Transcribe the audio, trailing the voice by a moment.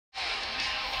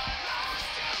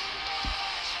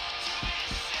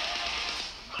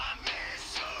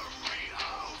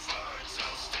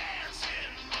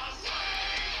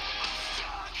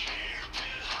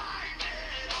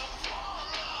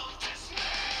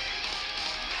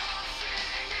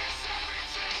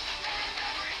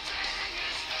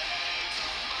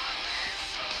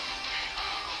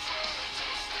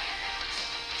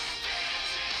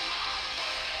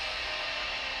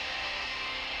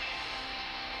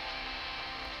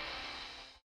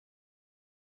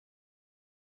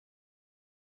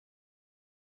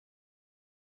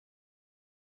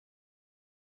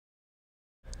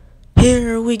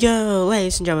Here we go,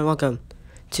 ladies and gentlemen. Welcome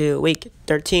to week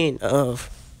 13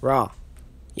 of Raw.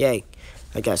 Yay,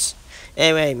 I guess.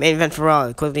 Anyway, main event for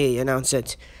Raw. Quickly announce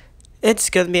it.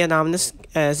 It's gonna be anonymous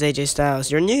as AJ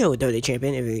Styles, your new WWE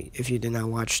champion. If you did not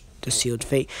watch the Sealed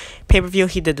Fate pay-per-view,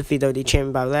 he did defeat WWE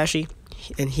champion Bobby Lashley,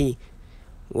 and he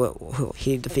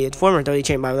defeated former WWE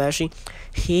champion Bobby Lashley.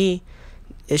 He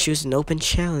issues an open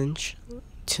challenge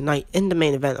tonight in the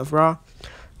main event of Raw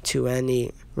to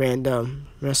any random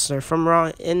wrestler from Raw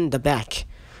in the back.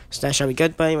 So that shall be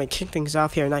good. But anyway, kick things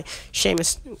off here tonight.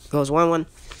 Sheamus goes 1-1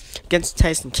 against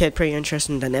Tyson Kidd. Pretty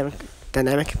interesting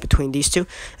dynamic between these two,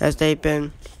 as they've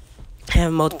been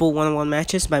having multiple one-on-one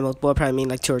matches. By multiple, I probably mean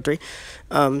like 2 or 3,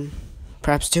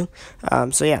 perhaps 2.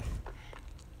 So yeah,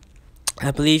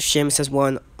 I believe Sheamus has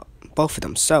won both of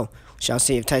them. So shall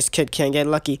see if Tyson Kidd can get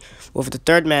lucky with the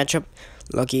third matchup.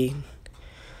 Lucky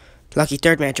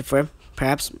third matchup for him.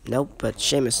 Perhaps, nope, but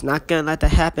Sheamus not gonna let that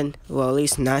happen. Well, at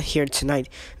least not here tonight.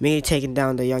 Me taking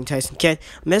down the young Tyson Kidd,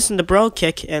 missing the brogue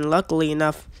kick, and luckily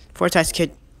enough for Tyson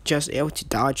Kidd, just able to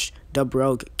dodge the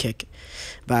brogue kick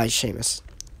by Sheamus.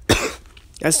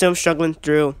 I still am struggling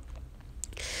through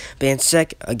being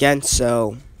sick again,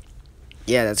 so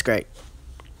yeah, that's great.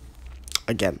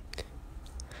 Again.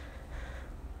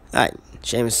 Alright,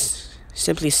 Sheamus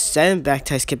simply sending back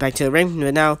Tyson Kidd back to the ring,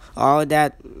 but now all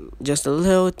that, just a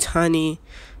little tiny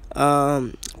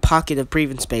pocket of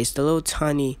breathing space, the little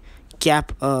tiny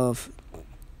gap of,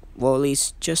 well, at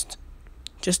least just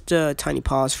a tiny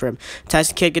pause for him.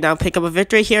 Tyson Kidd can now pick up a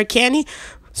victory here, can he?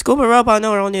 Scuba Robot,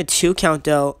 no, we're only a 2 count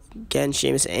though. Again,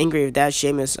 Sheamus angry with that.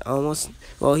 Sheamus almost,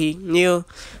 well, he knew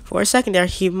for a second there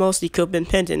he mostly could have been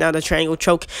pinned, and now the triangle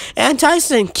choke, and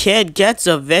Tyson Kidd gets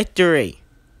a victory.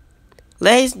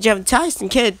 Ladies and gentlemen, Tyson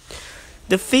Kidd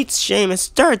defeats Sheamus.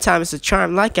 3rd time is a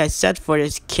charm, like I said, for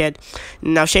this kid.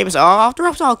 Now Sheamus, off the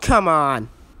ropes. Oh, come on.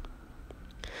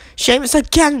 Sheamus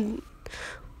again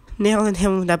nailing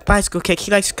him with that bicycle kick.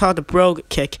 He likes to call it the brogue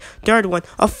kick. 3rd one,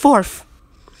 a 4th.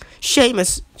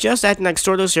 Sheamus just acting like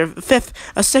sore loser. 5th,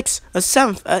 a 6th, a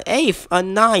 7th, a 8th, a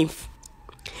 9th,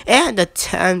 and a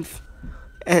 10th,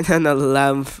 and an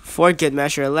 11th. For good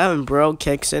measure, 11 brogue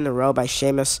kicks in a row by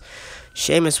Sheamus.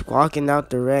 Sheamus walking out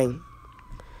the ring.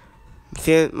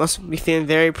 Must be feeling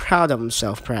very proud of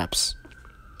himself, perhaps.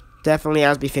 Definitely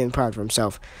has to be feeling proud of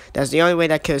himself. That's the only way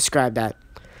that could describe that.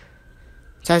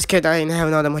 Tyson Kidd ain't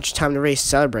having all that much time to really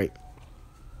celebrate.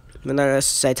 But let's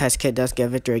say Tyson Kidd does get a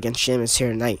victory against Sheamus here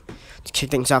tonight. To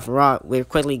kick things off in Raw, we're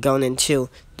quickly going into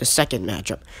the second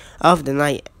matchup of the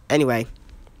night. Anyway,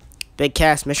 Big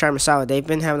Cass, Mishra Masawa, they've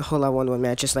been having a whole lot of one-on-one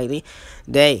matches lately.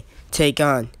 They take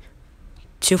on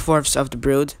 2/4 of the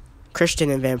Brood,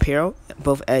 Christian and Vampiro,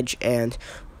 both Edge and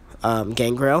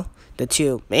Gangrel, the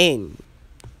 2 main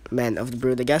men of the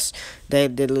Brood, I guess. They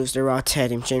did lose their Raw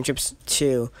Tag Team Championships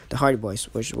to the Hardy Boys,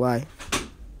 which is why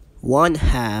one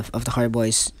half of the Hardy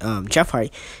Boys, Jeff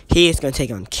Hardy, he is going to take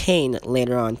on Kane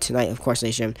later on tonight. Of course, they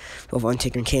should both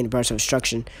Undertaker and Kane, the Brothers of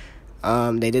Destruction.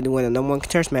 They did win a #1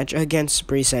 contenders match against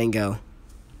Breezango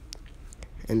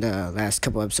in the last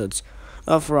couple episodes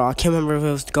of Raw. I can't remember if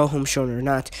it was the go home show or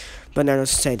not, but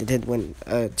needless to say, they did win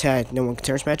a tag #1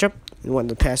 contenders matchup in one of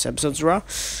the past episodes of Raw.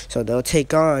 So they'll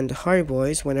take on the Hardy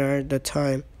Boys whenever the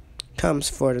time comes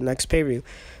for the next pay-per-view,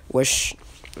 which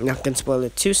I'm not going to spoil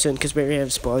it too soon because we already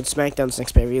have spoiled SmackDown's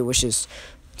next pay-per-view, which is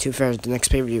 2/3 the next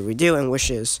pay-per-view we do, and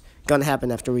which is going to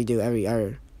happen after we do every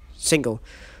other single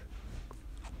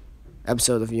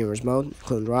episode of Viewers Mode,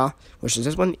 including Raw, which is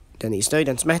this one, then Easter,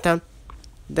 then SmackDown,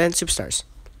 then Superstars.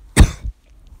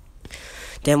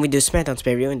 Then we do SmackDown's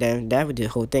pay-per-view, and then that we do the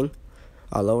whole thing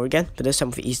all over again. But this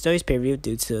time for Easter's pay-per-view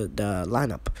due to the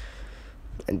lineup.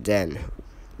 And then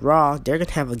Raw, they're going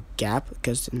to have a gap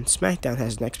because SmackDown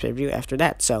has the next pay-per-view after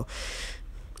that. So,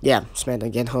 yeah,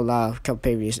 SmackDown getting a whole lot of couple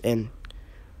pay-per-views in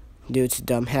due to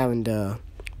them having the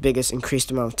biggest increased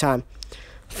amount of time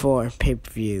for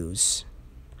pay-per-views.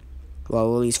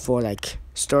 Well, at least for, like,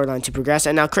 storyline to progress.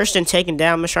 And now Christian taking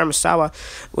down Mishra Masawa.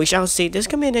 We shall see. This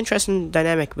could be an interesting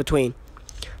dynamic between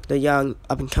the young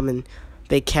up-and-coming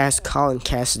Big Cass, Colin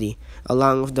Cassidy,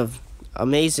 along with the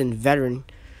amazing veteran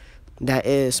that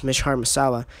is Mishra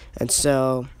Masawa. And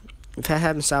so, we've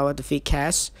had Masawa defeat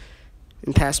Cass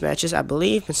in past matches. I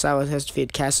believe Masawa has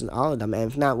defeated Cass in all of them. And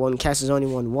if not, Cass has only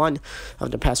won 1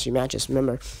 of the past 3 matches.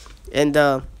 Remember, in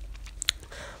the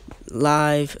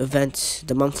live events,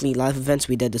 the monthly live events,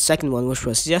 we did the second one, which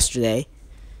was yesterday.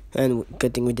 And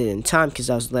good thing we did it in time because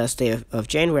that was the last day of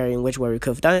January in which where we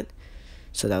could have done it.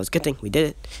 So that was a good thing we did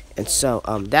it. And so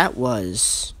that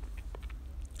was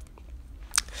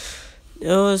It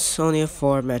was only a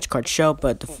 4-match card show,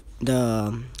 but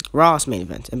the Raw's main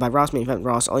event. And by Raw's main event,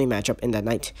 Raw's only matchup in that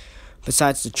night.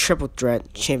 Besides the triple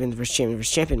threat champion versus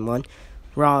champion one,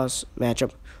 Raw's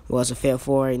matchup was a fail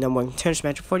for a number 1 contenders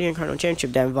matchup for the Intercontinental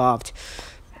Championship that involved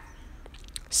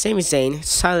Sami Zayn,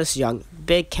 Silas Young,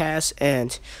 Big Cass,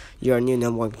 and your new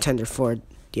number 1 contender for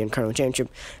the Intercontinental Championship,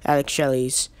 Alex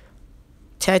Shelley's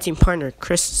tag team partner,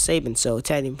 Chris Sabin. So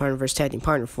tag team partner versus tag team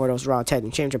partner for those Raw tag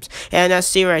team championships. And let's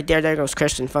see right there, there goes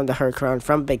Christian from the Hurricane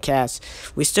from Big Cass.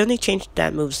 We still need to change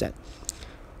that moveset,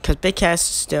 because Big Cass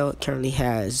still currently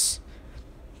has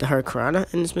the Hurricane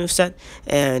in his moveset,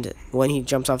 and when he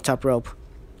jumps off top rope,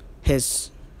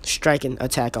 his striking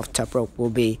attack off the top rope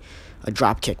will be a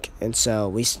drop kick, and so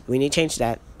we need to change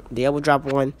that. The elbow drop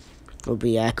one will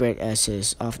be accurate as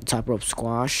his off the top rope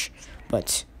squash,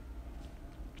 but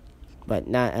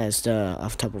not as the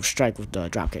off the top rope strike with the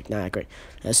drop kick. Not accurate.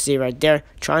 Let's see right there,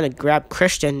 trying to grab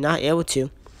Christian, not able to.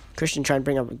 Christian trying to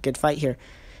bring up a good fight here,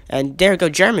 and there we go,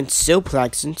 German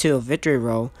suplex into a victory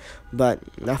roll, but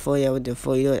not fully able to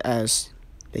fully do it as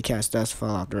Big Cass does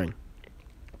fall off the ring.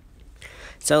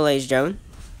 So, ladies and gentlemen,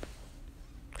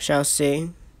 shall see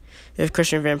if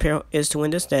Christian Vampiro is to win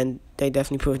this. Then they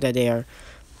definitely prove that they are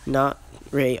not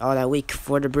really all that weak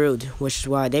for the Brood, which is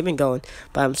why they've been going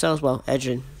by themselves. Well, Edge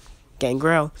and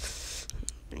Gangrel,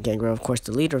 of course,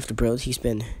 the leader of the Brood, he's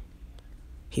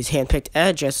handpicked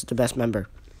Edge as the best member,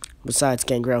 besides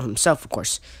Gangrel himself, of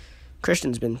course.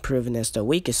 Christian's been proven as the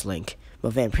weakest link,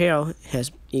 but Vampiro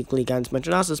has equally gotten as much,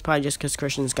 and also it's probably just because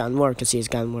Christian's gotten more, because he has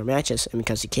gotten more matches, and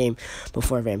because he came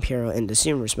before Vampiro in the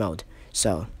Seamers mode.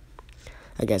 So,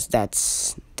 I guess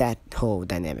that's that whole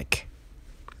dynamic.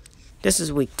 This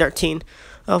is week 13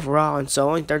 of Raw, and so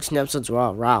only 13 episodes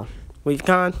of Raw. We've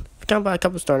gone by a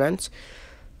couple storylines.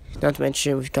 Not to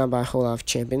mention, we've gone by a whole lot of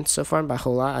champions so far. And by a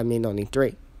whole lot, I mean only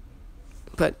 3.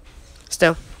 But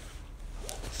still,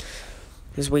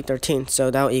 this is week 13, so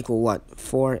that will equal what?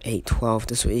 4, 8, 12.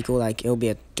 This will equal, like, it'll be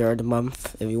a third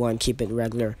month. If you want to keep it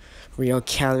regular, real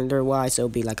calendar-wise, it'll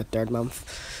be like a third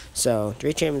month. So,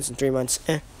 3 champions in 3 months,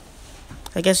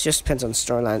 I guess it just depends on the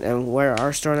storyline and where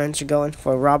our storylines are going.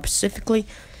 For Raw specifically,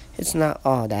 it's not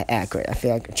all that accurate. I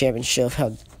feel like the champion should have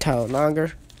held the title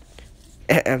longer.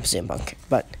 I'm CM Punk,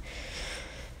 but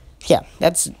yeah,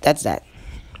 that's that.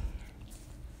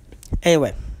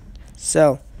 Anyway,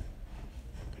 so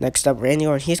next up, Randy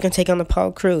Orton. He's gonna take on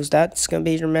Apollo Crews. That's gonna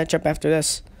be your matchup after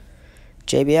this.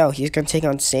 JBL. He's gonna take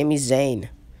on Sami Zayn,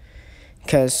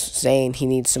 because Zayn, he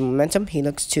needs some momentum. He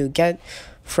looks to get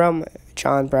from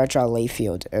John Bradshaw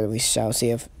Layfield, and we shall see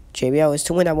if JBL is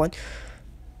to win that one.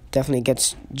 Definitely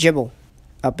gets Jibble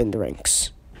up in the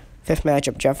ranks. 5th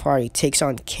matchup, Jeff Hardy takes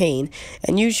on Kane,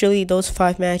 and usually those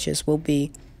 5 matches will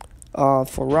be for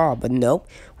Raw, but nope,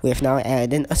 we have now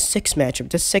added in a 6th matchup.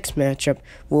 The 6th matchup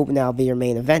will now be your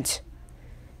main event,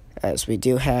 as we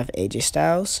do have AJ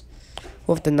Styles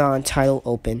with the non-title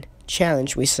open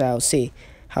challenge. We shall see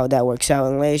how that works out,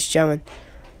 and ladies and gentlemen,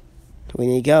 we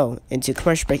need to go into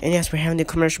commercial break. And yes, we're having the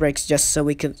commercial breaks just so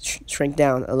we could shrink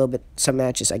down a little bit some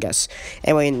matches, I guess.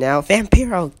 Anyway, now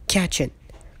Vampiro catching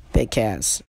Big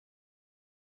Cass.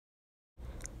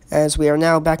 As we are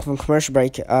now back from commercial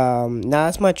break, not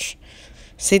as much.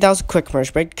 See, that was a quick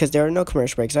commercial break because there are no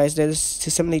commercial breaks. I just did this to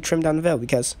simply trim down the veil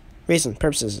because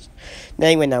purposes.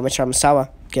 Anyway, now Misawa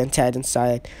getting tagged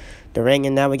inside the ring,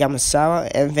 and now we got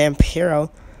Misawa and Vampiro.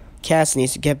 Cass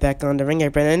needs to get back on the ring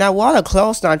apron, and now what a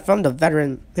close line from the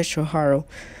veteran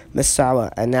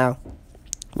Misawa, and now,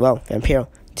 well, Vampiro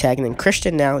tagging in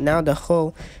Christian now. Now the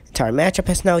whole entire matchup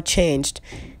has now changed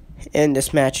in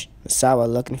this match. Misawa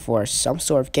looking for some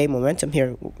sort of game momentum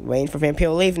here, waiting for Vampiro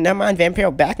to leave. Never mind,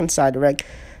 Vampiro back inside the ring.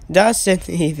 Doesn't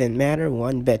even matter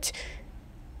one bit.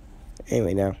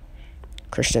 Anyway, now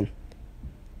Christian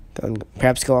going to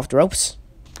perhaps go off the ropes.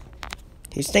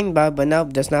 He's thinking about it, but no,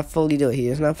 does not fully do it. He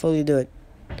does not fully do it.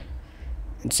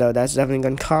 And so that's definitely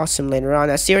going to cost him later on.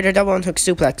 I see her double unhook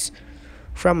suplex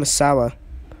from Misawa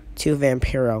to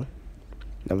Vampiro.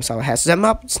 Now Misawa has him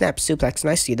up. Snap suplex.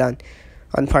 Nicely done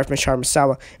on the part of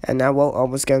Misawa. And now we'll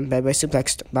almost get bad boy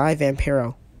suplexed by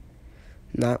Vampiro.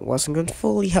 Wasn't going to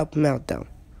fully help him out, though.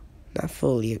 Not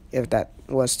fully, if that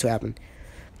was to happen.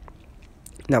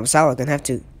 Now Misawa going to have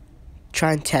to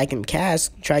try and tag him Cass,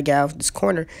 try to get out of this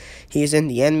corner. He is in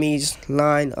the enemy's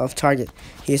line of target.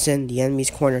 He is in the enemy's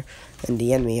corner, and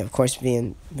the enemy, of course,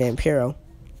 being Vampiro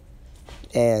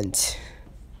and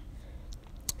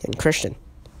Christian.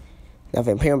 Now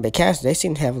Vampiro and Big Cass, they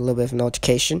seem to have a little bit of an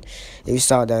altercation, if you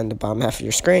saw that in the bottom half of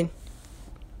your screen.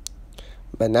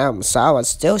 But now Misawa's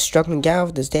still struggling to get out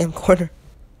of this damn corner.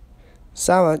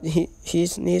 Misawa, he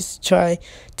needs to try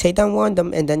take down one of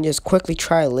them and then just quickly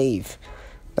try to leave.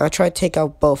 Now try to take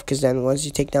out both, because then once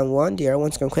you take down one, the other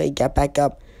one's going to quickly get back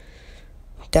up.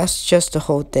 That's just the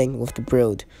whole thing with the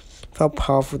Brood. How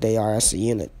powerful they are as a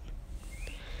unit.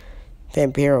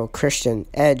 Vampiro, Christian,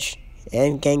 Edge,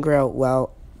 and Gangrel.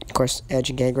 Well, of course, Edge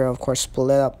and Gangrel, of course,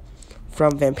 split up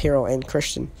from Vampiro and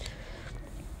Christian.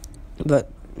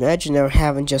 But imagine they're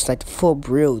having just like the full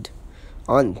Brood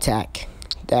on attack.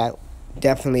 That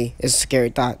definitely is a scary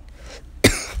thought.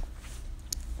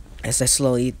 As I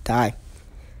slowly die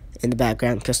in the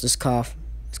background because this cough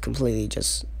is completely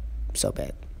just so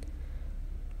bad.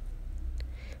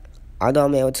 Although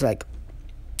I'm able to like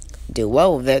do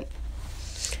well with it,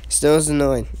 still is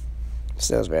annoying.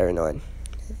 Still is very annoying.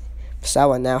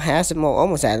 Sawa now has him,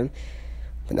 almost at him,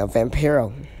 but now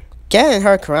Vampiro getting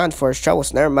her around for his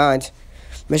troubles. Never mind.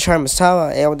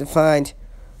 Sawa able to find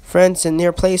friends in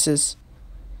near places,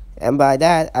 and by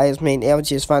that I just mean able to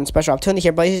just find a special opportunity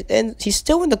here. But he's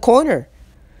still in the corner.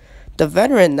 The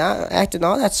veteran not acting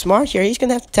all that smart here. He's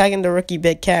gonna have to tag in the rookie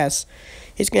Big Cass.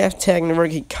 He's gonna have to tag in the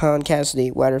rookie Colin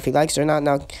Cassidy, whether if he likes it or not.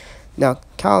 Now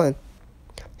Colin,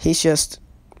 he's just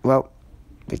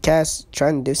Big Cass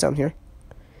trying to do something here.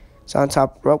 He's on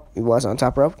top rope. He was on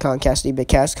top rope. Colin Cassidy, Big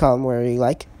Cass, call him wherever you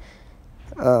like.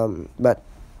 But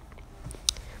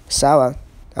Sawa,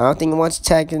 I don't think he wants to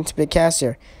tag into Big Cass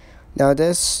here. Now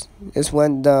this is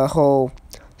when the whole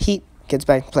Heat gets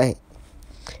back to play.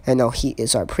 And no, Heat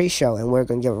is our pre-show, and we're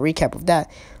going to give a recap of that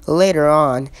later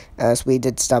on, as we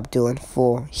did stop doing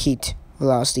full Heat,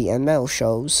 Velocity, and Metal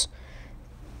shows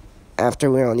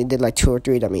after we only did like 2 or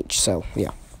 3 of them each. So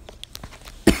yeah,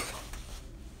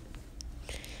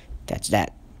 that's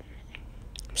that.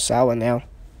 Sawa now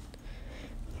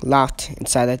locked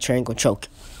inside that triangle choke.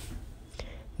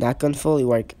 Not going to fully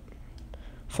work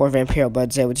for Vampiro, but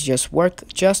it's able to just work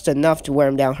just enough to wear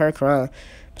him down. Hurricane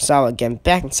Sawa again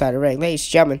back inside the ring. Ladies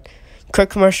and gentlemen,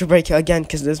 quick commercial break again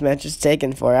because this match is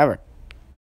taking forever.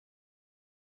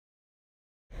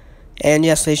 And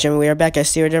yes, ladies and gentlemen, we are back at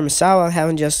Theodore Misawa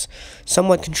having just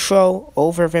somewhat control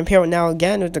over Vampiro. Now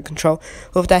again with the control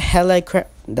with that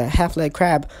half-leg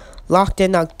crab locked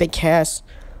in. Now Big Cass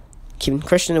keeping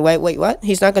Christian away. Wait, what?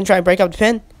 He's not going to try to break up the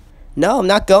pin? No, I'm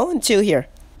not going to here.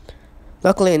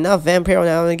 Luckily enough, Vampiro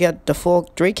now only get the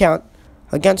full 3 count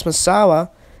against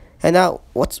Misawa. And now,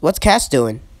 what's Cass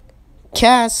doing?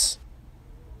 Cass,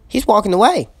 he's walking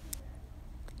away.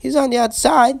 He's on the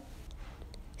outside.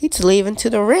 He's leaving to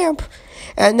the ramp.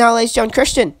 And now, ladies and gentlemen,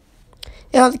 Christian,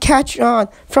 able to catch on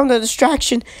from the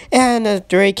distraction and a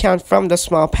 3 count from the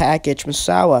small package.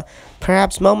 Misawa,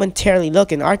 perhaps momentarily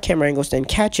looking. Our camera angles didn't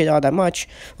catch it all that much.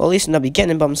 Well, at least in the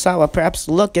beginning, but Misawa perhaps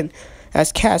looking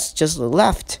as Cass just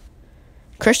left.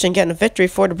 Christian getting a victory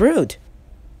for the Brood.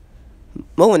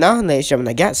 Moving on, ladies and gentlemen,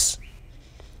 I guess.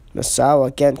 Misawa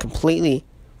again completely,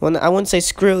 well, I wouldn't say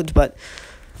screwed, but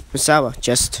Misawa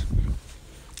just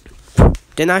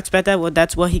did not expect that. Well,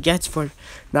 that's what he gets for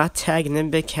not tagging in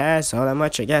Big Cass all that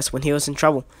much, I guess, when he was in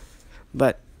trouble.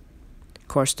 But, of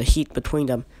course, the heat between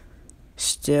them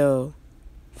still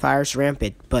fires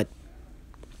rampant. But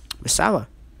Misawa,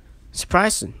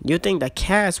 surprising. You'd think that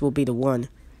Cass will be the one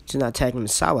to not tag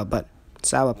Misawa, but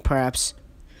Misawa perhaps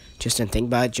just didn't think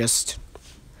about it, just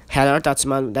had other thoughts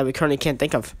about that we currently can't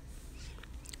think of.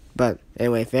 But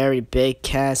anyway, very Big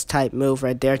Cass type move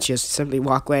right there. Just simply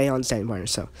walk away on the standing partner.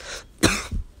 So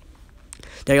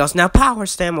there he goes. Now power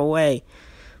slam away.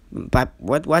 By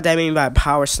what do I mean by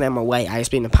power slam away? I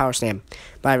just mean the power slam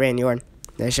by Randy Orton.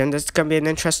 This is gonna be an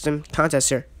interesting contest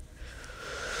here.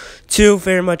 2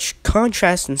 very much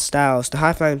contrasting styles. The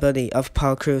high flying ability of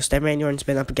Apollo Crews that Randy Orton's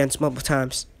been up against multiple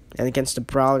times, and against the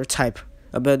brawler type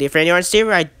ability of Randy Orton. See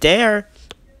right there,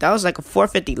 that was like a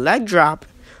 450 leg drop,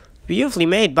 beautifully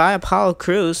made by Apollo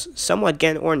Crews. Somewhat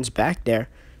getting Orton's back there.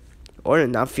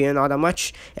 Orton not feeling all that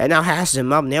much, and now has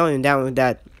him up, nailing him down with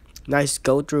that nice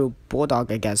go through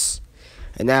bulldog, I guess.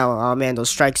 And now, oh man, those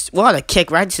strikes. What a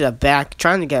kick right to the back,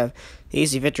 trying to get an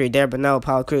easy victory there. But no,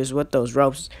 Apollo Crews with those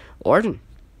ropes. Orton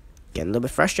getting a little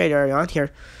bit frustrated early on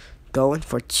here, going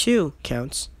for 2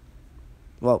 counts.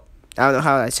 Well, I don't know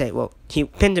how I say it. Well, he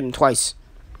pinned him twice.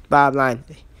 Bottom line,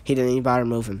 he didn't even bother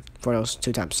moving for those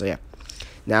 2 times. So yeah,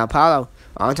 now Apollo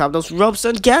on top of those ropes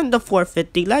again. The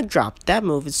 450 leg drop. That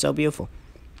move is so beautiful.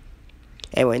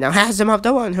 Anyway, now has him up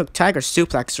the 1-hook tiger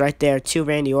suplex right there to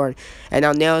Randy Orton, and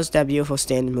now nails that beautiful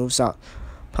standing movesaw.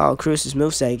 Apollo Crews'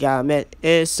 moveset, you gotta admit,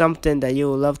 is something that you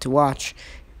will love to watch,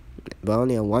 but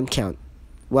only a 1 count.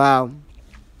 Wow.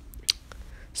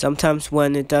 Sometimes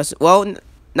when it does, well,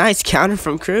 nice counter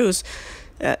from Crews.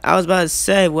 I was about to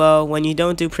say, well, when you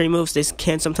don't do pre-moves, they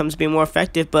can sometimes be more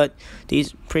effective, but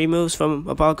these pre-moves from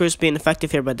Apollo Crews being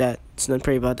effective here, but that's not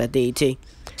pretty about that DET.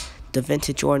 the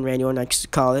vintage Orton, Randy Orton, I used to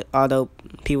call it, although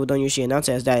people don't usually announce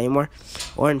it as that anymore.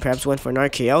 Orton perhaps went for an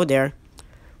RKO there.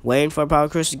 Waiting for Apollo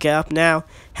Crews to get up now.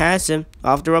 Has him.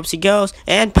 Off the ropes he goes.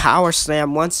 And power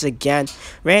slam once again.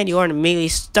 Randy Orton immediately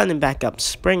stunning back up.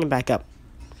 Springing back up.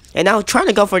 And now trying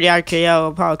to go for the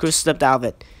RKO. Apollo Crews slipped out of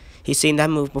it. He's seen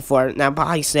that move before. Now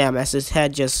body slam as his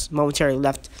head just momentarily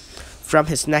left from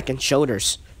his neck and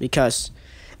shoulders. Because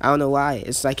I don't know why.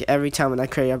 It's like every time when I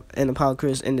create an Apollo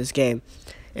Crews in this game,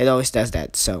 it always does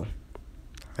that. So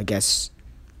I guess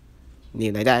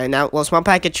need like that. And now, well, small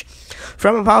package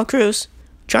from Apollo Crews.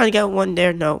 Trying to get one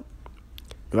there, no.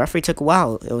 The referee took a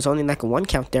while. It was only like a 1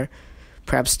 count there.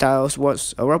 Perhaps Styles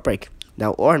was a rope break.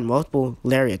 Now Orton, multiple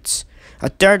lariats. A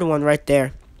third one right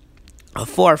there. A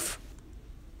fourth.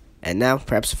 And now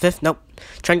perhaps a fifth. Nope.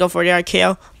 Trying to go for the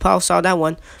RKO. Paul saw that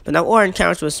one. But now Orton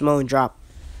counters with a Samoan drop.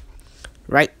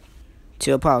 Right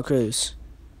to Apollo Crews.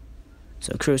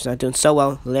 So Crews not doing so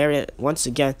well. Lariat once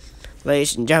again.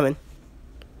 Ladies and gentlemen,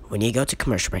 we need to go to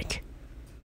commercial break.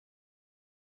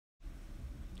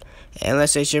 And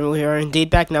let's say Jimmy, we are indeed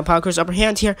back now. Apollo Crews upper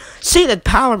hand here. See the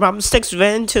power bomb sticks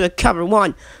into the cover.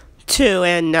 1, 2,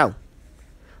 and no.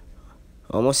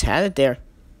 Almost had it there.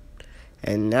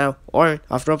 And now Orton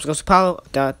off the ropes goes to Apollo.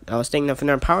 I was thinking of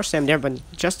another power slam there, but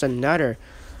just another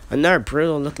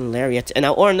brutal looking lariat. And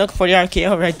now Orton looking for the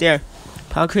RKO right there.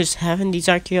 Apollo Crews having these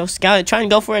RKO scouted, trying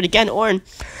to go for it again. Orton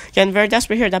getting very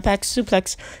desperate here. That back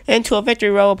suplex into a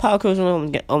victory roll. Apollo Crews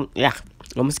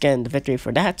almost getting the victory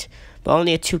for that. But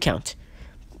only a 2 count.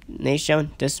 Ladies and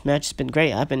gentlemen, this match has been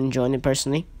great. I've been enjoying it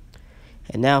personally.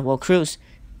 And now, well, Crews,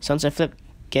 sunset flip,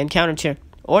 getting countered here.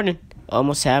 Orton,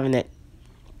 almost having it.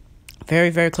 Very,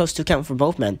 very close 2 count for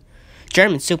both men.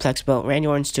 German suplex, but Randy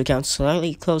Orton's 2 counts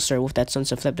slightly closer with that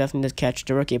sunset flip. Definitely did catch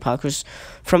the rookie Apollo Crews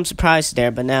from surprise there.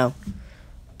 But now,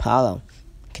 Apollo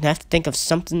can have to think of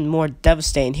something more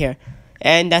devastating here.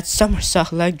 And that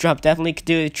somersault leg drop definitely could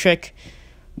do the trick.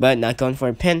 But not going for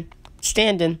a pin.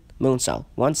 Standing. Moonsault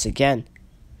once again.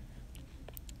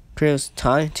 Crews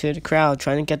taunting to the crowd,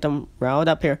 trying to get them riled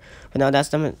up here. But now that's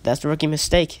the rookie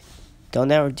mistake.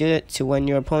 Don't ever do it to when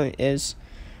your opponent is,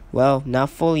 well,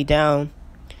 not fully down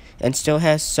and still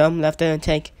has some left in the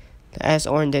tank, as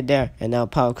Orton did there. And now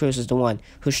Apollo Crews is the one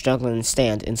who's struggling to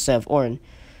stand instead of Orton.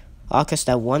 All because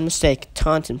that one mistake,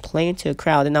 taunting, playing to the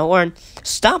crowd. And now Orton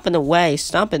stomping away,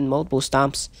 stomping multiple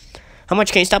stomps. How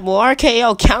much can you stop? Well,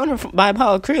 RKO counter by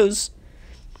Apollo Crews.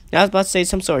 I was about to say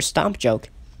some sort of stomp joke.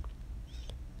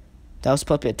 That was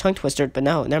supposed to be a tongue twister, but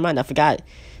no, never mind, I forgot.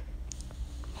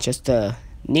 Just a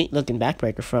neat looking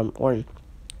backbreaker from Orton.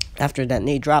 After that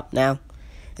knee drop now.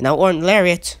 And now Orton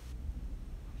lariat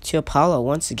to Apollo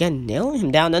once again, nailing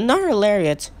him down. Another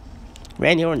lariat.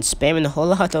 Randy Orton spamming a whole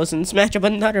lot of those in this matchup.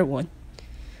 Another one.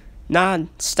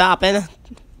 Non-stop. And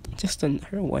just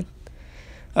another one.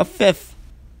 A fifth.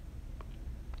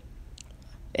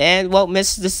 And, well,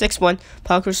 misses the 6th one.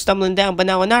 Apollo Crews stumbling down, but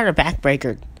now another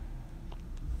backbreaker.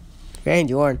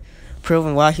 Randy Orton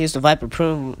proving why he's the Viper,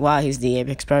 proving why he's the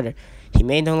Apex Predator. He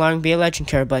may no longer be a legend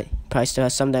killer, but he probably still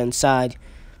has some of that inside.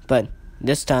 But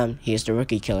this time, he is the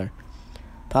rookie killer.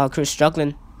 Apollo Crews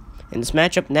struggling in this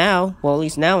matchup now. Well, at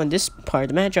least now in this part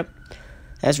of the matchup.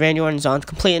 As Randy Orton's on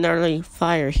complete and utter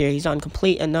fire here. He's in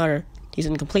complete and utter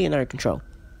control.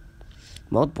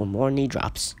 Multiple more knee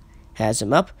drops. Has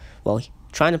him up. Well,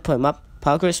 trying to put him up.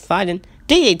 Apollo Crews fighting.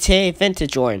 DDT,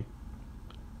 vintage Orton.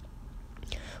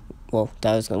 Well,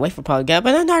 that was going to wait for Apollo to get up.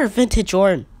 But another vintage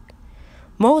Orton.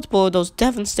 Multiple of those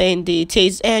devastating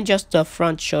DDTs. And just the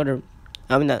front shoulder.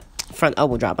 Not front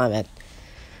elbow drop, my bad.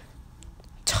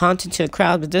 Taunting to the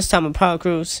crowd. But this time Apollo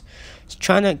Crews is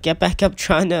trying to get back up.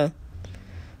 Trying to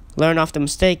learn off the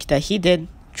mistake that he did.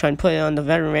 Trying to put it on the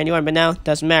veteran Randy Orton. But now it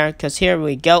doesn't matter. Because here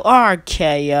we go.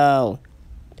 RKO.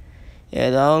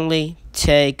 It only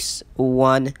takes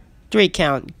 1 3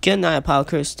 count. Good night, Apollo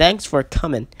Crews. Thanks for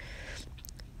coming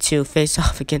to face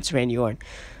off against Randy Orton.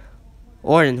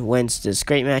 Orton wins this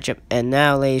great matchup. And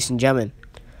now, ladies and gentlemen,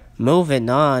 moving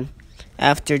on.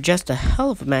 After just a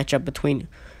hell of a matchup between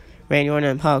Randy Orton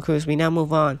and Apollo Crews, we now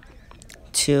move on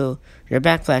to your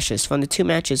backflashes from the 2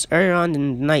 matches earlier on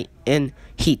in the night in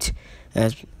Heat.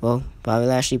 As well, Bobby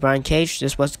Lashley, Brian Cage.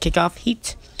 This was the kickoff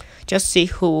Heat. Just to see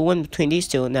who will win between these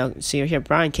two. Now, see here,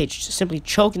 Brian Cage simply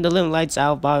choking the living lights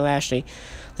out of Bobby Lashley.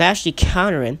 Lashley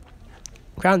countering.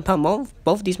 Ground and pound,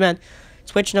 both of these men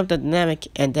switching up the dynamic.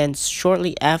 And then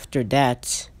shortly after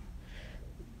that,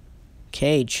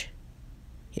 Cage,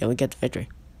 we get the victory.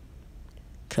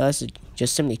 Because it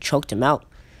just simply choked him out.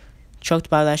 Choked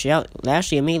Bobby Lashley out.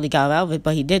 Lashley immediately got out of it,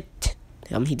 but he did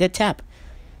tap.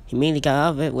 He immediately got out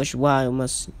of it, which is why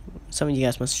some of you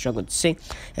guys must struggle to see.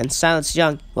 And Silence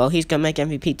Young, well, he's going to make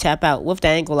MVP tap out with the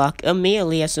ankle lock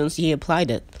immediately as soon as he applied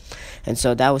it. And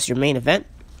so that was your main event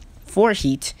for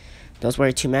Heat. Those were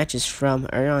 2 matches from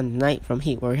earlier on the night from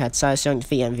Heat, where we had Silence Young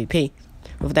defeat MVP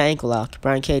with that ankle lock.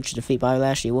 Brian Cage defeat Bobby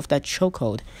Lashley with that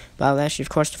chokehold. Bobby Lashley, of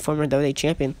course, the former WWE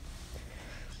champion,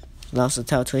 lost the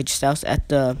title to AJ Styles at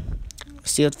the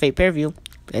Sealed Fate pay-per-view,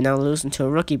 and now losing to a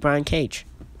rookie, Brian Cage.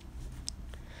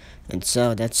 And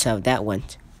so that's how that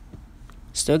went.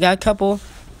 Still got a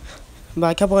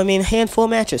handful of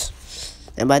matches.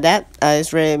 And by that,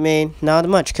 it's really, not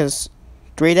much, because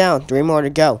 3 down, 3 more to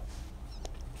go.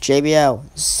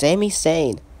 JBL, Sami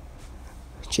Zayn.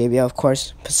 JBL, of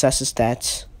course, possesses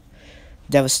that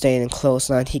devastating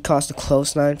clothesline. He caused the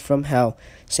clothesline from hell.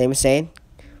 Sami Zayn,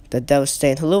 the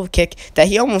devastating haluva kick that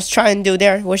he almost tried to do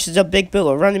there, which is a big boot,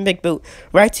 a running big boot,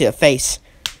 right to the face.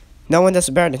 No one does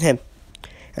it better than him.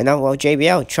 And now, well,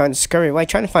 JBL trying to scurry away,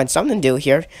 trying to find something to do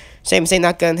here. Sami Zayn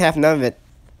not going to have none of it.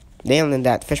 Nailing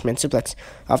that fisherman suplex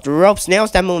off the ropes,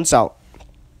 nails that moonsault.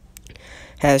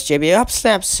 Has JBL up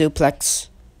snap suplex.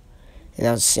 And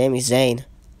now Sami Zayn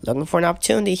looking for an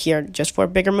opportunity here, just for a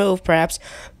bigger move, perhaps.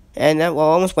 And that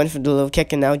almost went for the little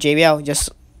kick, and now JBL just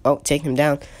taking him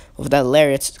down with that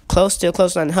lariat. Close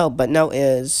on the help, but no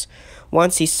is.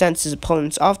 Once he sends his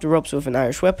opponents off the ropes with an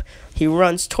Irish whip, he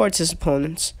runs towards his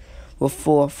opponents with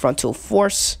full frontal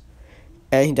force.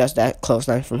 And he does that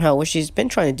clothesline from hell, which he's been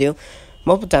trying to do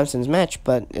multiple times in his match,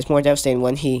 but it's more devastating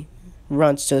when he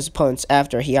runs to his opponents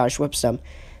after he Irish whips them.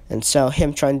 And so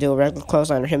him trying to do a regular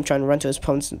clothesline, or him trying to run to his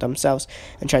opponents themselves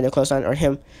and trying to do a clothesline, or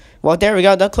him. Well, there we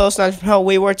go, the clothesline from hell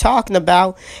we were talking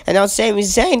about. And now Sami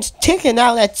Zayn's ticking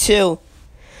out at 2.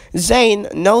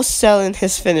 Zayn no selling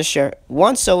his finisher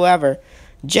whatsoever.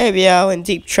 JBL in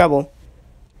deep trouble.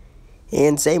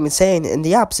 And Sami Zayn in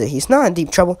the opposite. He's not in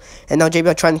deep trouble. And now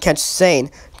JBL trying to catch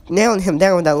Zayn, nailing him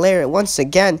down with that lariat once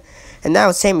again. And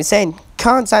now Sami Zayn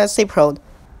caught inside a sleeper hold.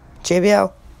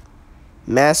 JBL,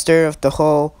 master of the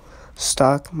whole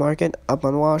stock market up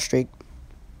on Wall Street.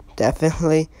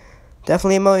 Definitely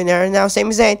a millionaire. And now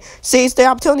Sami Zayn sees the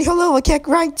opportunity. Haluva kick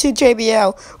right to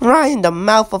JBL, right in the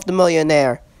mouth of the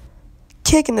millionaire.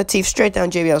 Kicking the teeth straight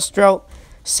down JBL's throat.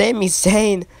 Sami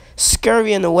Zayn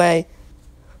scurrying away.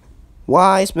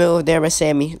 Wise move there by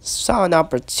Sami. Saw an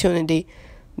opportunity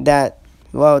that,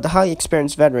 well, the highly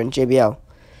experienced veteran JBL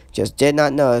just did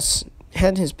not notice.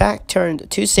 Had his back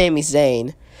turned to Sami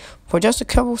Zayn for just a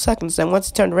couple seconds, and once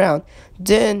he turned around,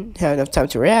 didn't have enough time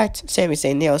to react. Sami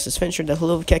Zayn nails his finisher, the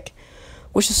haluva kick,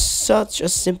 which is such a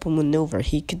simple maneuver.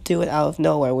 He could do it out of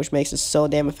nowhere, which makes it so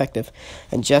damn effective.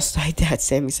 And just like that,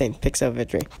 Sami Zayn picks up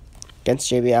victory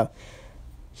against JBL.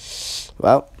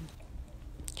 Well,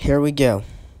 here we go.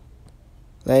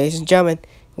 Ladies and gentlemen,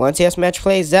 once this match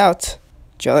plays out,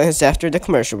 join us after the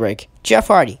commercial break. Jeff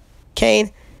Hardy,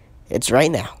 Kane, it's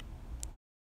right now.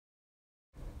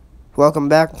 Welcome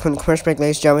back from the commercial break,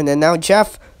 ladies and gentlemen. And now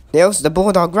Jeff nails the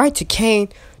Bulldog right to Kane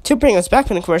to bring us back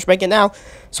from the commercial break. And now,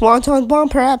 Swanton bomb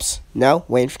perhaps? No,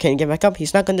 waiting for Kane to get back up.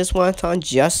 He's not going to do Swanton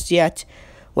just yet.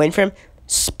 Waiting for him.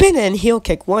 Spinning heel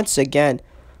kick once again.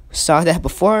 Saw that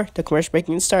before the commercial break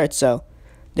even started, so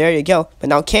there you go. But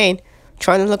now Kane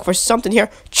trying to look for something here.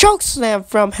 Choke slam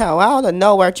from hell out of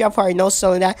nowhere. Jeff Hardy no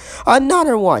selling that.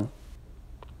 Another one.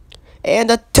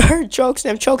 And a third choke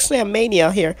slam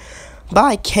mania here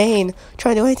by Kane.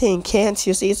 Trying to do anything he can to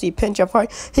easily pin Jeff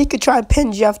Hardy. He could try and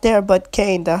pin Jeff there, but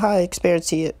Kane, the high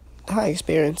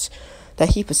experience that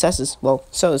he possesses, well,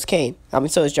 so is Kane.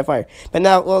 So is Jeff Hardy. But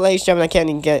now, well, ladies and gentlemen, I can't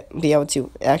even be able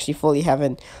to actually fully have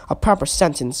a proper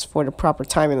sentence for the proper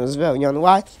timing as well. You know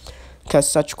why? Because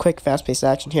such quick, fast-paced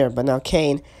action here. But now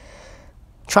Kane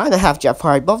trying to have Jeff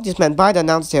Hardy. Both these men by the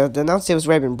announce table. The announce table was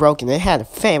already been broken. They had a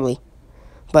family,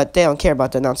 but they don't care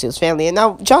about the announce table's family. And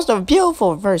now just a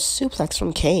beautiful reverse suplex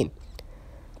from Kane.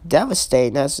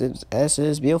 Devastating as it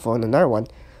is beautiful. And another one.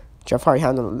 Jeff Hardy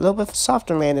had a little bit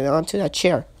softer landing onto that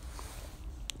chair.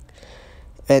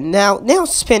 And now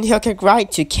spin heel kick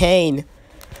right to Kane.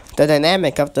 The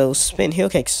dynamic of those spin heel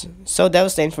kicks, so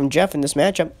devastating from Jeff in this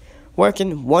matchup,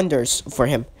 working wonders for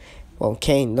him. Well,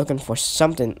 Kane looking for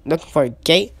something, looking for a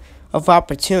gate of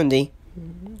opportunity.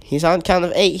 He's on count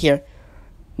of 8 here.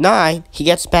 9, he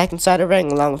gets back inside the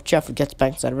ring, along with Jeff, who gets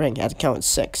back inside the ring at the count of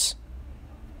 6.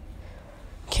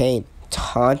 Kane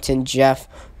taunting Jeff,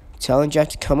 telling Jeff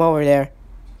to come over there.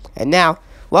 And now,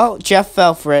 well, Jeff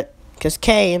fell for it, because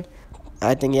Kane,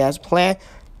 I think he has a plan,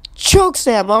 chokes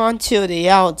him onto the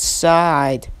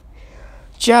outside.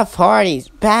 Jeff Hardy's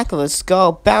back of his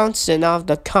skull bouncing off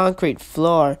the concrete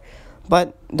floor.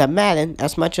 But the Madden,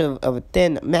 as much of a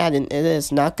thin Madden it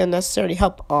is, not gonna necessarily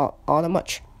help all that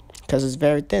much, because it's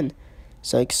very thin,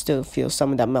 so you can still feel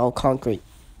some of that metal concrete.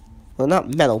 Well,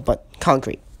 not metal, but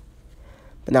concrete.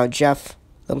 But now Jeff,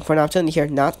 looking for an opportunity here,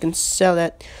 not gonna sell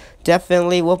it.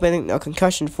 Definitely whooping a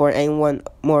concussion for anyone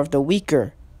more of the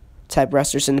weaker type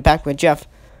wrestlers in the back. With Jeff,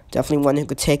 definitely one who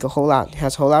could take a whole lot,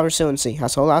 has a whole lot of resiliency,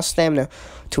 has a whole lot of stamina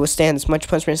to withstand as much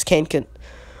punishment as Kane could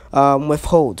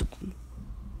withhold.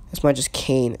 As much as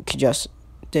Kane could just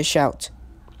dish out.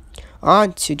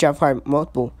 On to Jeff Hardy,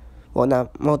 multiple. Well,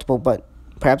 not multiple, but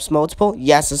perhaps multiple.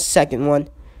 Yes, a second one.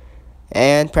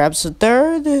 And perhaps a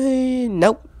third.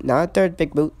 Nope, not a third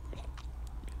big boot.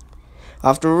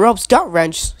 Off the ropes, gut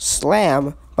wrench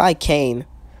slam by Kane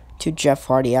to Jeff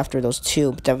Hardy after those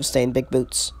two devastating big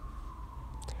boots.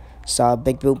 Saw a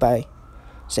big boot by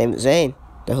Sami Zayn.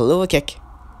 The Helluva Kick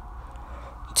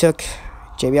took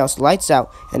JBL's lights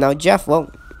out. And now Jeff,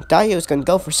 well, thought he was going to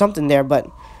go for something there, but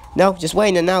no, just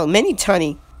waiting. And now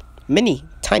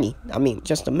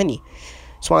just a mini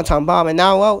Swanton Bomb. And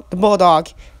now, well, the Bulldog.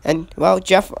 And, well,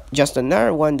 Jeff, just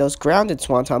another one of those grounded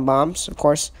Swanton Bombs. Of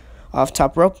course, off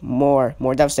top rope, more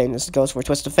devastating. This goes for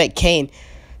Twist of Fate. Kane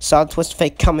saw the Twist of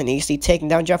Fate coming. Easily taking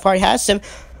down Jeff Hardy. Has him.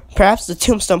 Perhaps the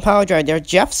Tombstone Power Drive there.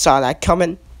 Jeff saw that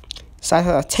coming. Saw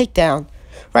a takedown.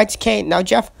 Right to Kane. Now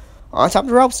Jeff on top of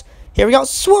the ropes. Here we go.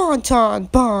 Swanton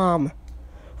Bomb.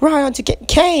 Right onto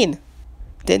Kane.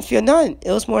 Didn't feel none.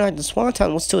 It was more like the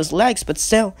Swanton was to his legs, but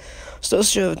still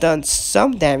should have done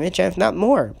some damage, if not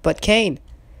more. But Kane,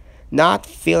 not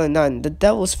feeling none. The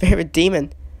devil's favorite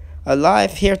demon,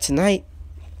 alive here tonight.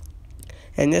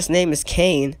 And his name is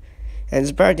Kane. And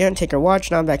his brother, The Undertaker,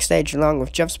 watching on backstage, along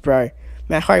with Jeff's brother,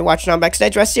 Matt Hardy, watching on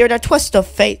backstage. Right here, that Twist of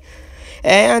Fate.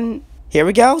 And here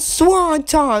we go.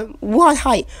 Swanton. What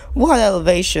height. What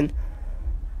elevation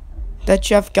that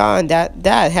Jeff got on.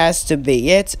 That has to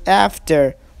be it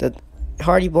after the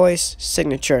Hardy Boys'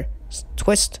 signature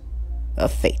Twist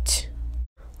of Fate.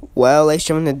 Well, ladies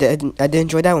and gentlemen, I did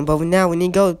enjoy that one, but now we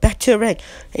need to go back to the ring.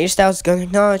 AJ Styles is going to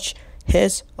acknowledge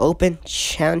his open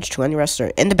challenge to any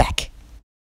wrestler in the back.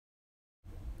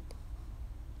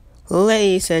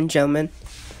 Ladies and gentlemen,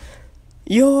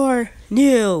 your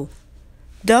new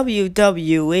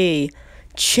WWE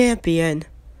Champion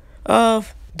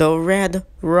of the Red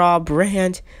Raw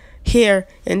brand here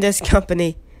in this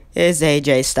company is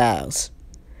AJ Styles.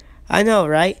 I know,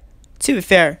 right? To be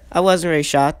fair, I wasn't really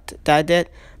shocked that I did,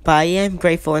 but I am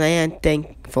grateful and I am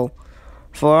thankful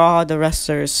for all the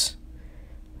wrestlers,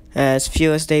 as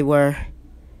few as they were,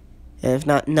 and if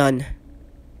not none,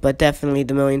 but definitely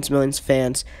the millions of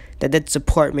fans that did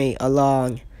support me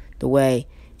along the way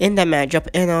in that matchup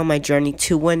and on my journey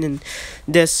to winning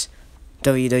this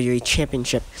WWE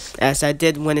Championship, as I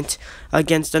did win it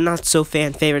against the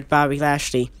not-so-fan favorite Bobby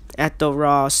Lashley at the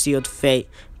Raw Sealed Fate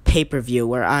pay-per-view,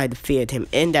 where I defeated him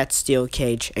in that steel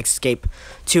cage escape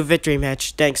to victory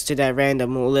match thanks to that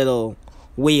random little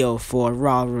wheel for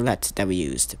Raw Roulette that we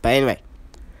used. But anyway,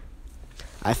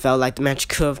 I felt like the match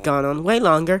could have gone on way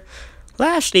longer.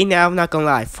 Lashley, now I'm not gonna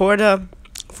lie, for the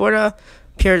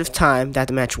period of time that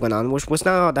the match went on, which was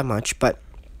not all that much, but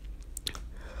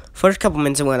for the couple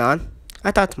minutes it went on,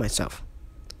 I thought to myself,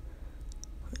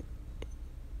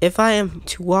 if I am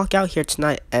to walk out here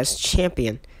tonight as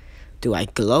champion, do I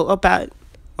gloat about it,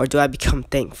 or do I become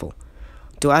thankful?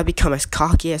 Do I become as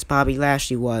cocky as Bobby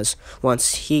Lashley was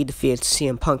once he defeated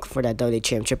CM Punk for that WWE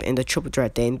Championship in the Triple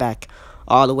Threat dating back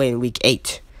all the way in Week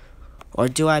 8? Or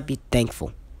do I be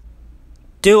thankful?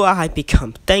 Do I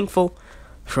become thankful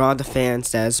for all the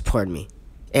fans that have supported me?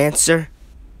 Answer,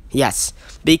 yes.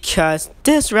 Because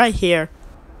this right here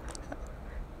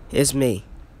is me.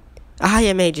 I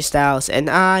am AJ Styles, and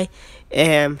I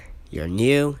am your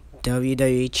new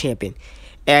WWE Champion.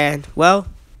 And, well,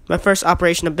 my first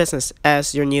operation of business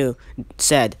as your new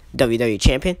said WWE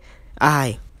Champion,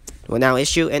 I will now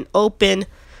issue an open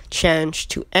challenge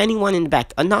to anyone in the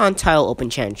back. A non-title open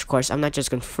challenge. Of course, I'm not just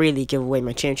going to freely give away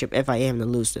my championship if I am to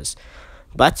lose this.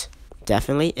 But,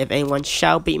 definitely, if anyone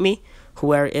shall beat me,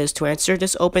 whoever is to answer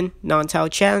this open non-title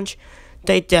challenge,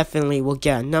 they definitely will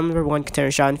get a #1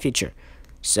 contender shot in the future.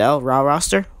 So, Raw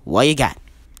roster, what you got?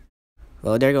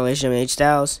 Well, there goes ladies and gentlemen, AJ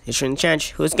Styles, issuing the challenge.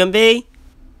 Who's going to be?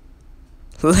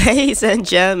 Ladies and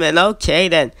gentlemen, okay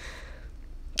then.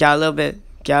 Got a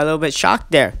little bit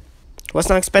shocked there. Was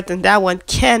not expecting that one.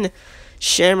 Ken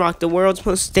Shamrock, the world's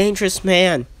most dangerous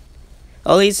man.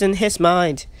 At least in his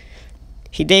mind.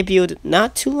 He debuted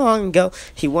not too long ago.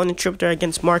 He won the triple threat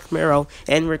against Mark Mero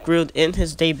and Rick Rude in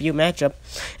his debut matchup.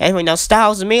 Anyway, now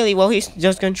Styles immediately, well, he's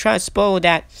just going to try to spoil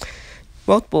that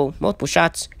multiple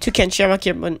shots to Ken Shamrock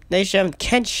here, but ladies and gentlemen,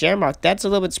 Ken Shamrock, that's a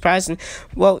little bit surprising.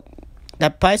 Well,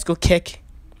 that bicycle kick,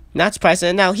 not surprising.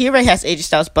 And now he already has AJ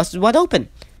Styles busted wide open.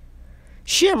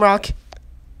 Shamrock,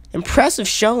 impressive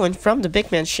showing from the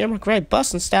big man. Shamrock right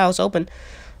busting Styles open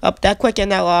up that quick, and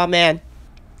now, oh man,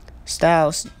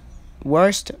 Styles,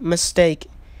 worst mistake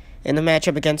in the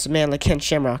matchup against a man like Ken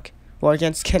Shamrock, or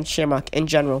against Ken Shamrock in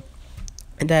general,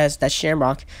 and that is that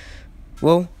Shamrock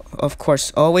will, of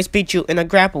course, always beat you in a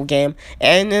grapple game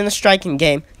and in a striking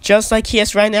game, just like he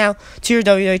is right now to your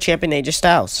WWE Champion AJ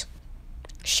Styles.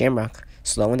 Shamrock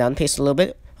slowing down the pace a little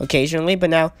bit occasionally, but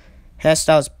now has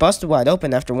Styles busted wide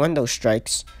open after one of those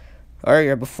strikes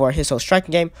earlier before his whole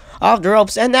striking game off the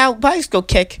ropes, and now bicycle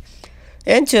kick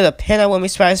into the pin. I wouldn't be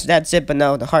surprised if that's it, but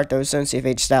no, the heart though is going to save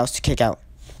AJ Styles to kick out.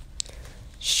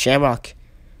 Shamrock,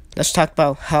 let's talk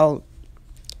about how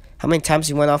many times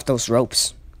he went off those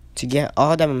ropes to get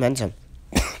all that momentum.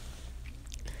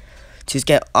 To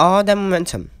get all that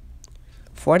momentum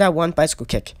for that one bicycle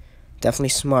kick. Definitely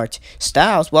smart.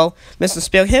 Styles, well, missed the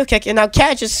spill heel kick and now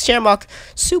catches Shamrock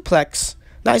suplex.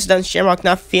 Nice done. Shamrock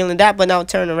not feeling that, but now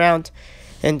turn around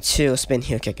into a spin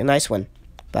heel kick. A nice one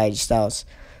by AJ Styles.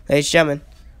 Ladies and gentlemen,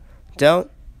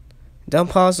 don't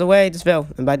pause away this video.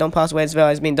 And by don't pause away this video,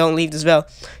 I mean don't leave this video,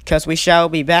 because we shall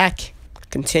be back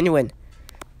continuing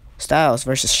Styles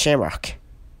versus Shamrock.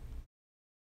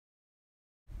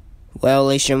 Well,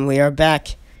 ladies and gentlemen, we are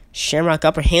back. Shamrock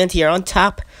upper hand here on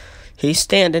top. He's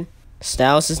standing.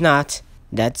 Styles is not.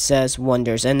 That says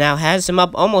wonders. And now has him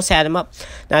up. Almost had him up.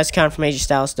 Nice counter from AJ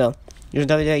Styles, though. Your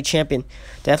WWE champion.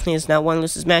 Definitely is not one to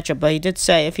lose this matchup. But he did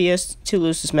say if he is to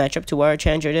lose this matchup to whatever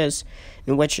challenger it is,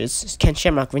 in which is Ken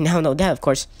Shamrock. We now know that, of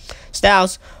course.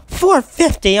 Styles,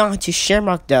 450 onto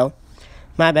Shamrock, though.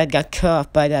 My bad, got cut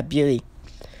off by that beauty.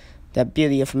 That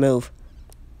beauty of a move.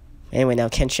 Anyway, now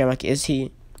Ken Shamrock, if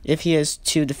he is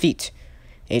to defeat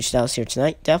AJ Styles here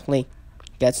tonight, definitely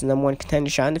that's the #1 contender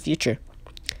shot in the future.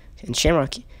 And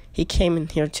Shamrock, he came in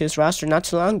here to his roster not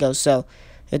too long ago, so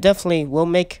it definitely will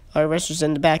make our wrestlers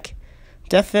in the back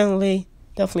definitely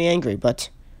angry. But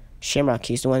Shamrock,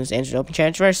 he's the one who's entered open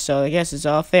challenge first, so I guess it's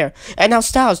all fair. And now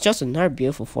Styles, just another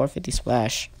beautiful 450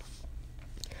 splash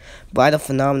by the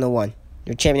phenomenal one.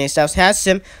 Your champion AJ Styles has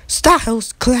him.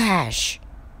 Styles clash.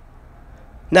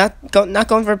 Not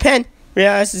going for a pin.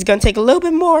 Realizes it's going to take a little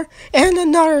bit more. And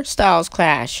another Styles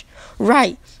clash.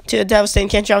 Right to the devastating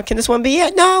Ken Shamrock. Can this one be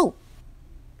it? No.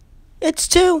 It's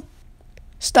 2.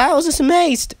 Styles is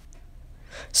amazed.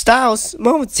 Styles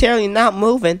momentarily not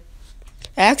moving.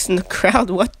 Asking the crowd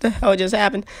what the hell just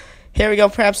happened. Here we go.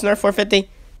 Perhaps another 450.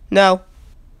 No.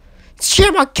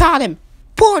 Shamrock caught him.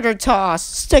 Border toss.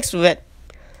 Sticks with it.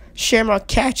 Shamrock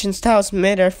catching Styles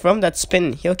midair from that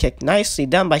spinning heel kick. Nicely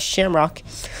done by Shamrock.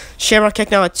 Shamrock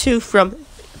kick now at 2 from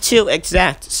 2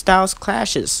 exact Styles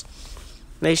clashes.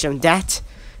 Ladies and gentlemen, that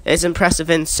is impressive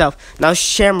in itself. Now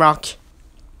Shamrock.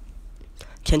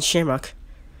 Ken Shamrock.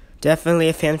 Definitely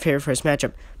a fan favorite for his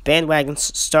matchup.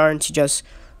 Bandwagons starting to just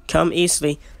come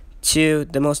easily to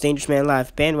the most dangerous man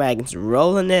alive. Bandwagons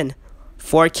rolling in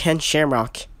for Ken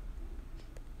Shamrock.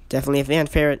 Definitely a fan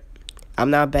favorite. I'm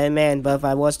not a betting man, but if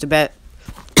I was to bet,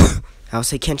 I would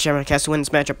say Ken Shamrock has to win this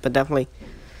matchup, but definitely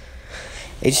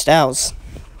AJ Styles.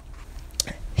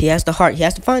 He has the heart. He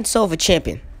has to find soul of a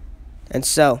champion. And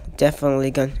so, definitely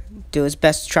going to do his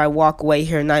best to try to walk away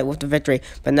here tonight with the victory.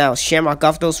 But now, Shamrock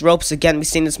off those ropes again. We've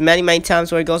seen this many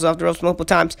times where he goes off the ropes multiple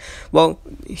times. Well,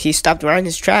 he stopped right in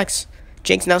his tracks.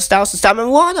 Jinx now Styles to stop him.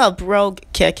 What a brogue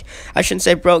kick. I shouldn't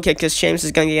say brogue kick because Sheamus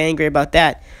is going to get angry about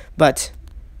that. But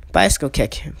bicycle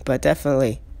kick, but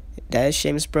definitely that is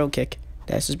Sheamus' brogue kick.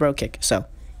 That's his brogue kick. So,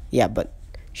 yeah, but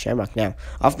Shamrock now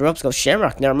off the ropes goes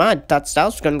Shamrock. Never mind. Thought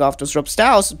Styles was gonna go off those ropes.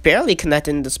 Styles barely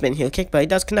connected in the spin heel kick, but he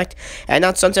does connect. And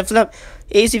now sunset flip.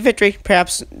 Easy victory,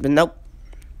 perhaps, but nope.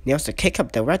 Nails the kick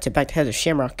up the right to back to head of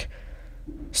Shamrock.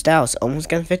 Styles almost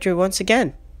got victory once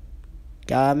again.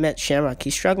 Gotta admit, Shamrock,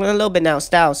 he's struggling a little bit now.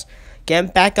 Styles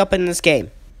getting back up in this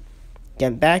game.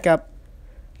 Getting back up.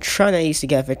 Trying to easily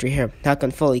get a victory here. Not going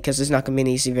fully, because it's not going to be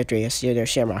an easy victory. I see there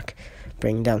Shamrock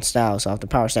bringing down Styles off the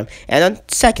power slam. And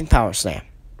a second power slam.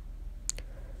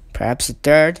 Perhaps a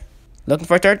third. Looking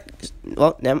for a third.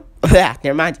 Well,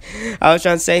 never mind. I was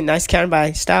trying to say nice counter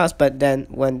by Styles, but then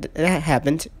when that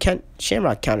happened,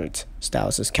 Shamrock countered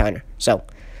Styles' counter. So,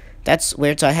 that's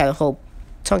weird. So I had a whole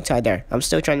tongue tie there. I'm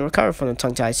still trying to recover from the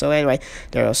tongue tie. So anyway,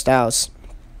 there goes Styles.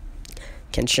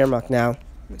 Ken Shamrock now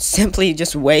simply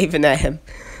just waving at him.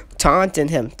 Taunting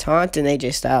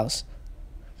AJ Styles.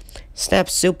 Snap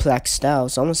suplex.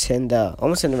 Styles almost in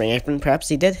the ring apron. Perhaps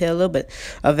he did hit a little bit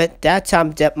of it. That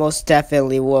time most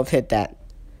definitely will have hit that.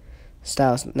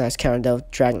 Styles, nice counter though.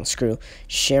 Dragon screw.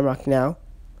 Shamrock now.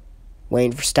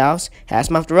 Waiting for Styles. Has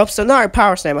him off the ropes. Another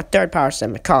power slam. A third power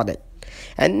slam. I called it.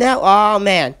 And now, oh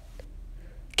man.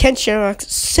 Ken Shamrock's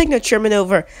signature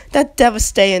maneuver. That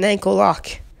devastating ankle lock.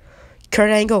 Kurt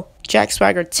Angle, Jack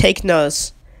Swagger take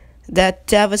notice. That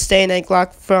devastating ankle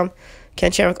lock from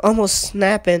Ken Shamrock almost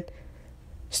snapping.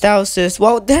 Styles says,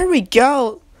 well, there we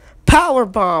go. Power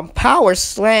bomb. Power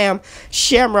slam.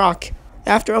 Shamrock,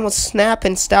 after almost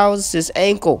snapping Styles'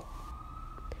 ankle,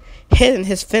 hitting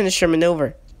his finisher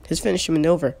maneuver.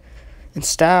 And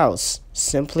Styles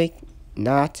simply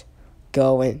not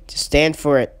going to stand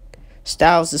for it.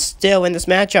 Styles is still in this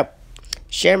matchup.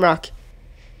 Shamrock,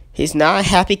 he's not a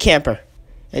happy camper.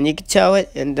 And you can tell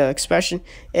it in the expression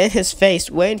in his face,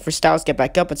 waiting for Styles to get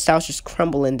back up, but Styles just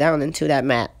crumbling down into that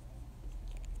mat.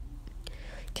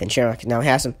 Ken Shamrock now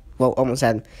has him. Well, almost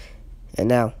had him. And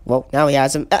now, now he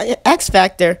has him. X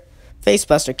Factor,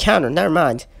 facebuster, counter, never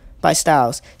mind, by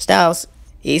Styles. Styles,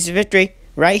 easy victory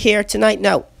right here tonight.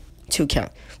 No, 2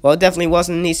 count. Well, it definitely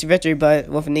wasn't an easy victory, but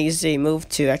with an easy move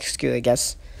to execute, I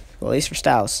guess. Well, at least for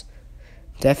Styles.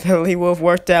 Definitely would have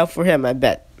worked out for him, I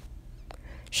bet.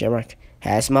 Shamrock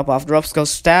has him up off the ropes,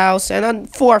 goes Styles, and on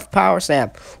 4th power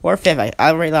slam. Or 5th, I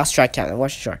already lost track count, I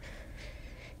wasn't sure.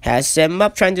 Has him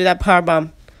up, trying to do that power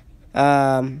bomb.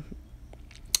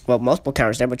 Well, multiple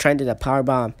counters there, but trying to do that power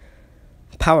bomb.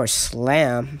 Power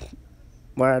slam.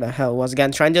 Where the hell was it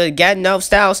again? Trying to do it again. No,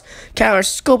 Styles. Counter.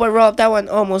 Schoolboy roll up. That one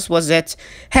almost was it.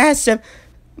 Has him.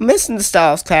 Missing the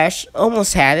Styles clash.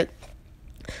 Almost had it.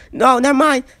 No, never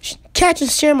mind.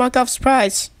 Catches Shamrock off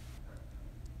surprise.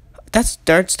 That's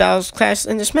 3rd Styles clash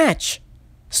in this match.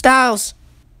 Styles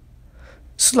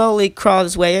slowly crawled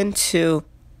his way into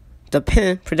the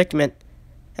pin predicament.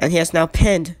 And he has now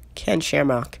pinned Ken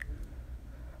Shamrock.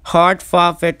 Hard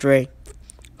fought victory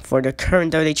for the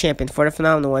current WWE champion, for the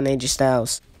phenomenal one, AJ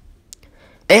Styles.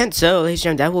 And so, ladies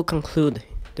and gentlemen, that will conclude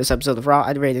this episode of Raw.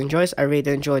 I really enjoyed it. I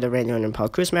really enjoyed the Randy Orton and Paul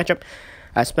Cruz matchup.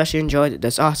 I especially enjoyed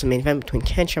this awesome main event between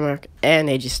Ken Shamrock and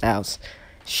AJ Styles.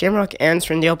 Shamrock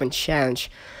answering the open challenge.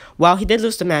 While he did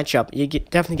lose the matchup, you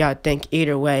definitely got to think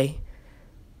either way.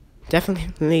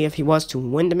 Definitely, if he was to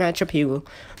win the matchup, he will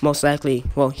most likely,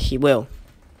 well, he will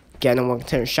get a 1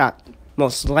 contender shot.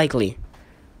 Most likely.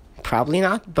 Probably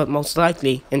not, but most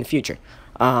likely in the future.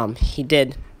 He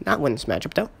did not win this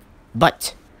matchup, though.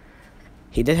 But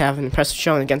he did have an impressive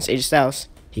showing against AJ Styles.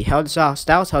 He held us all.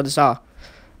 Styles held us all.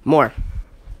 More.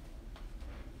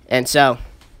 And so,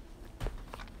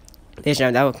 ladies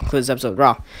and gentlemen, that will conclude this episode of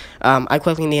Raw. I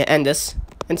quickly need to end this,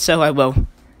 and so I will,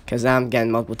 because I'm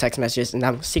getting multiple text messages, and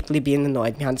I'm secretly being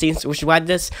annoyed behind the scenes, which is why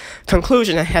this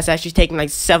conclusion has actually taken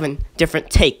like 7 different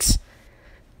takes,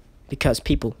 because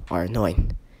people are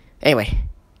annoying. Anyway,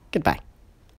 goodbye.